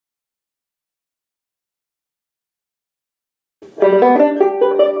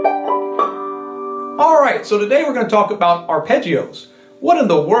Alright, so today we're going to talk about arpeggios. What in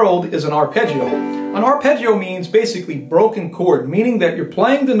the world is an arpeggio? An arpeggio means basically broken chord, meaning that you're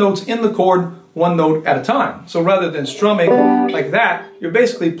playing the notes in the chord one note at a time. So rather than strumming like that, you're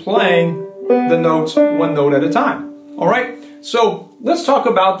basically playing the notes one note at a time. Alright, so let's talk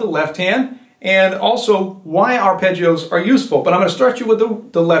about the left hand and also why arpeggios are useful. But I'm going to start you with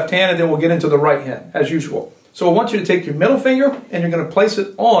the left hand and then we'll get into the right hand as usual. So I want you to take your middle finger and you're going to place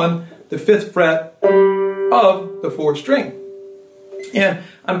it on the 5th fret of the 4th string. And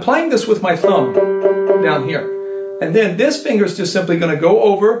I'm playing this with my thumb down here. And then this finger is just simply going to go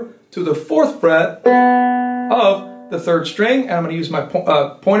over to the 4th fret of the 3rd string. And I'm going to use my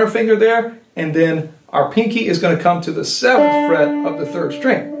pointer finger there. And then our pinky is going to come to the 7th fret of the 3rd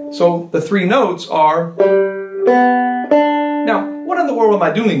string. So the 3 notes are... Now, what in the world am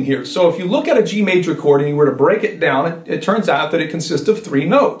I doing here? So if you look at a G major chord and you were to break it down, it turns out that it consists of 3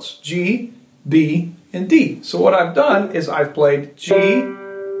 notes, G, B, and D. So what I've done is I've played G,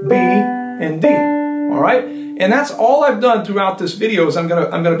 B, and D. All right? And that's all I've done throughout this video is I'm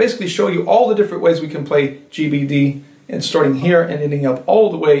gonna basically show you all the different ways we can play G, B, D, and starting here and ending up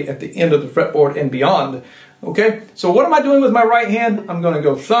all the way at the end of the fretboard and beyond. Okay? So what am I doing with my right hand? I'm going to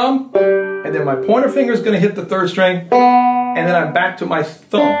go thumb, and then my pointer finger is going to hit the 3rd string, and then I'm back to my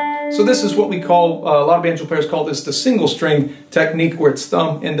thumb. So this is what we call, a lot of banjo players call this the single string technique where it's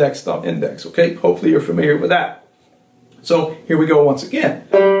thumb, index, okay? Hopefully you're familiar with that. So here we go once again.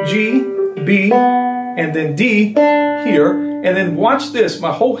 G, B, and then D here. And then watch this,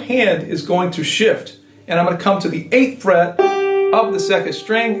 my whole hand is going to shift. And I'm going to come to the 8th fret of the 2nd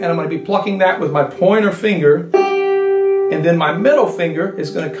string, and I'm going to be plucking that with my pointer finger. And then my middle finger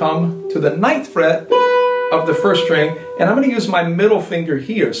is going to come to the 9th fret of the 1st string, and I'm going to use my middle finger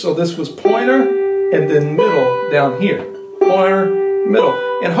here. So this was pointer and then middle down here. Pointer, middle.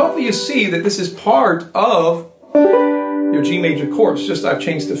 And hopefully you see that this is part of your G major chord. It's just I've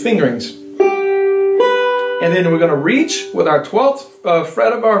changed the fingerings. And then we're going to reach with our 12th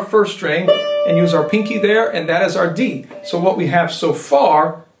fret of our 1st string and use our pinky there, and that is our D. So what we have so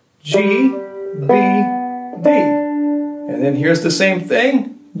far, G, B, D. And then here's the same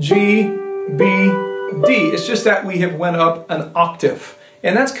thing, G, B, D. It's just that we have went up an octave.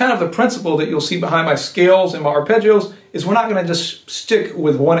 And that's kind of the principle that you'll see behind my scales and my arpeggios, is we're not going to just stick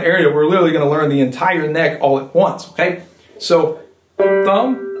with one area. We're literally going to learn the entire neck all at once, okay? So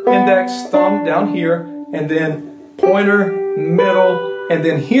thumb, index, thumb down here, and then pointer, middle, and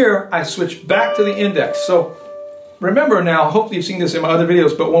then here I switch back to the index. So remember now, hopefully you've seen this in my other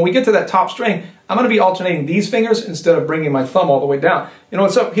videos, but when we get to that top string, I'm going to be alternating these fingers instead of bringing my thumb all the way down. You know,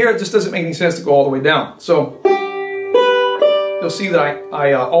 it's up here, it just doesn't make any sense to go all the way down. So you'll see that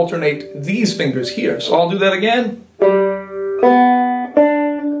I alternate these fingers here. So I'll do that again.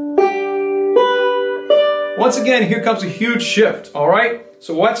 Once again, here comes a huge shift, all right?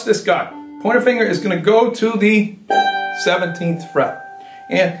 So watch this guy. Pointer finger is going to go to the 17th fret.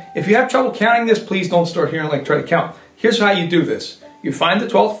 And if you have trouble counting this, please don't start here and try to count. Here's how you do this. You find the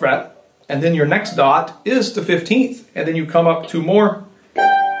 12th fret, and then your next dot is the 15th, and then you come up 2 more,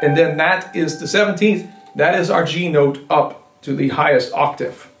 and then that is the 17th. That is our G note up to the highest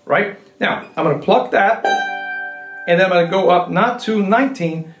octave, right? Now, I'm going to pluck that, and then I'm going to go up not to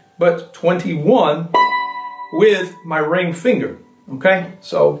 19, but 21 with my ring finger, okay?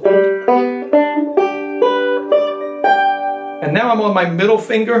 So, and now I'm on my middle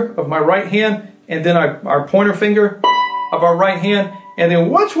finger of my right hand, and then our pointer finger of our right hand, and then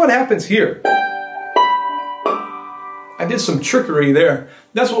watch what happens here. I did some trickery there.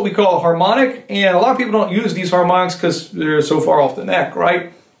 That's what we call a harmonic, and a lot of people don't use these harmonics because they're so far off the neck,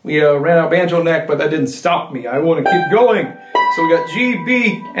 right? We ran out banjo neck, but that didn't stop me. I want to keep going. So we got G,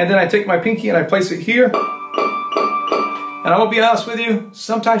 B, and then I take my pinky and I place it here. And I'm going to be honest with you,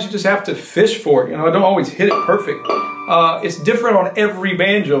 sometimes you just have to fish for it. You know, I don't always hit it perfect. It's different on every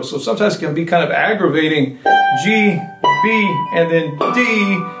banjo, so sometimes it can be kind of aggravating. G, B, and then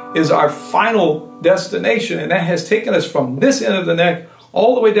D is our final destination, and that has taken us from this end of the neck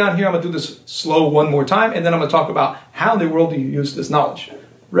all the way down here. I'm going to do this slow one more time, and then I'm going to talk about how in the world do you use this knowledge.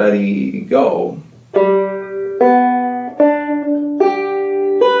 Ready, go.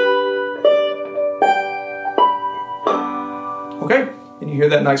 Okay, and you hear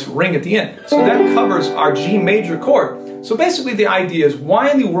that nice ring at the end. So that covers our G major chord. So basically the idea is,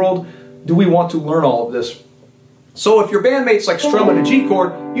 why in the world do we want to learn all of this? So if your bandmates strumming a G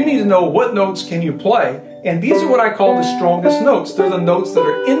chord, you need to know what notes can you play. And these are what I call the strongest notes. They're the notes that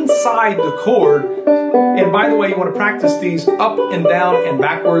are inside the chord. And by the way, you want to practice these up and down and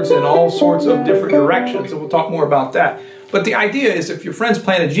backwards in all sorts of different directions. And we'll talk more about that. But the idea is if your friend's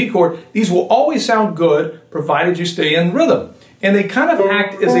playing a G chord, these will always sound good provided you stay in rhythm. And they kind of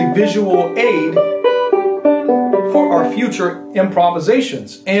act as a visual aid for our future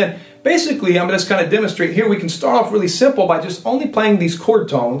improvisations. And basically, I'm just kind of demonstrate here. We can start off really simple by just only playing these chord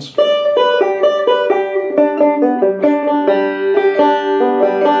tones.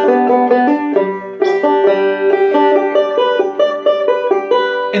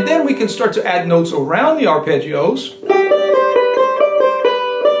 And then we can start to add notes around the arpeggios.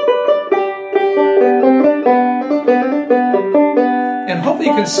 And hopefully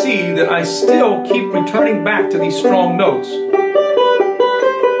you can see that I still keep returning back to these strong notes.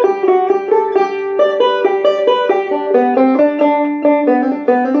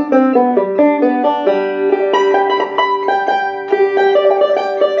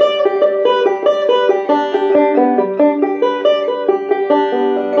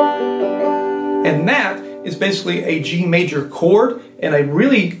 And that is basically a G major chord and a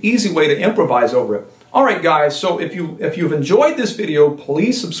really easy way to improvise over it. All right, guys, so if you've enjoyed this video,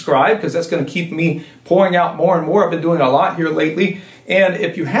 please subscribe because that's going to keep me pouring out more and more. I've been doing a lot here lately. And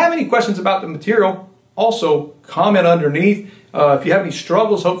if you have any questions about the material, also comment underneath. If you have any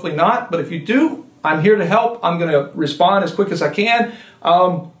struggles, hopefully not. But if you do, I'm here to help. I'm going to respond as quick as I can.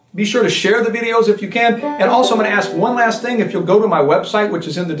 Be sure to share the videos if you can. And also, I'm going to ask one last thing. If you'll go to my website, which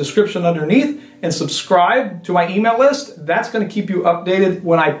is in the description underneath, and subscribe to my email list, that's going to keep you updated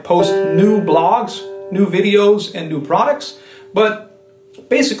when I post new blogs, new videos, and new products. But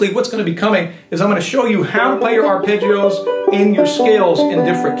basically, what's going to be coming is I'm going to show you how to play your arpeggios and your scales in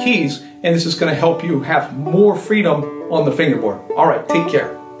different keys. And this is going to help you have more freedom on the fingerboard. All right, take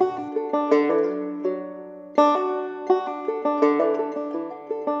care.